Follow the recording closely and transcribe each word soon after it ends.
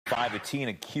5, a teen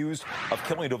accused of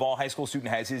killing a DuVal High School student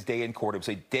has his day in court. It was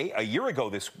a year ago,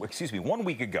 1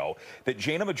 week ago, that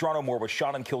Jada Medrano Moore was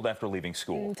shot and killed after leaving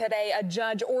school. Today, a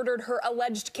judge ordered her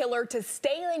alleged killer to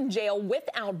stay in jail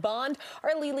without bond.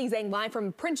 Our Lili Zheng live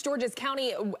from Prince George's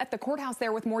County at the courthouse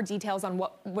there with more details on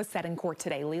what was said in court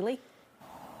today. Lili?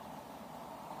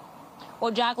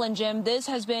 Well, Jacqueline, Jim, this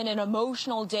has been an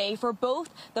emotional day for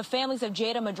both the families of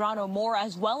Jada Medrano Moore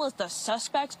as well as the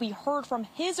suspects. We heard from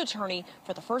his attorney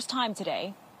for the first time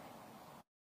today.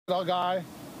 Our guy,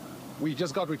 we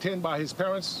just got retained by his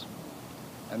parents,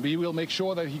 and we will make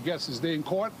sure that he gets his day in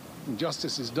court and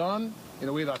justice is done in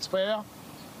a way that's fair.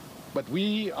 But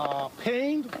we are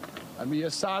pained and we are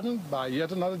saddened by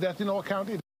yet another death in our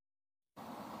county.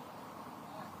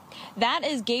 That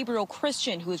is Gabriel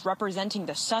Christian, who is representing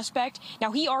the suspect.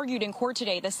 Now, he argued in court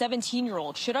today the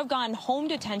 17-year-old should have gotten home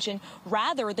detention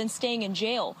rather than staying in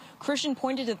jail. Christian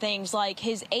pointed to things like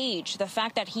his age, the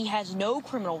fact that he has no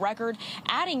criminal record,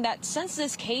 adding that since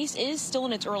this case is still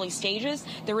in its early stages,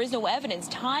 there is no evidence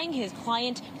tying his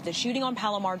client to the shooting on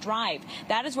Palomar Drive.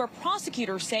 That is where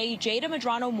prosecutors say Jada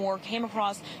Medrano Moore came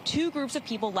across two groups of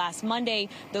people last Monday.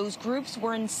 Those groups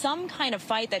were in some kind of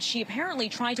fight that she apparently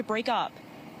tried to break up.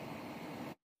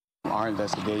 Our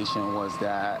investigation was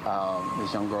that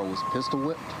this young girl was pistol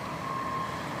whipped,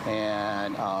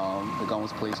 and the gun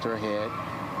was placed to her head,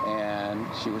 and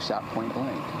she was shot point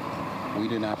blank. We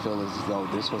do not feel as though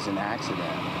this was an accident.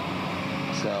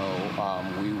 So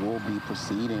we will be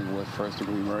proceeding with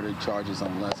first-degree murder charges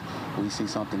unless we see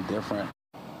something different.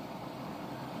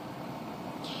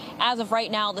 As of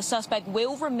right now, the suspect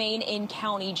will remain in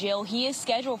county jail. He is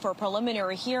scheduled for a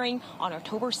preliminary hearing on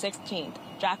October 16th.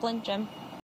 Jacqueline, Jim.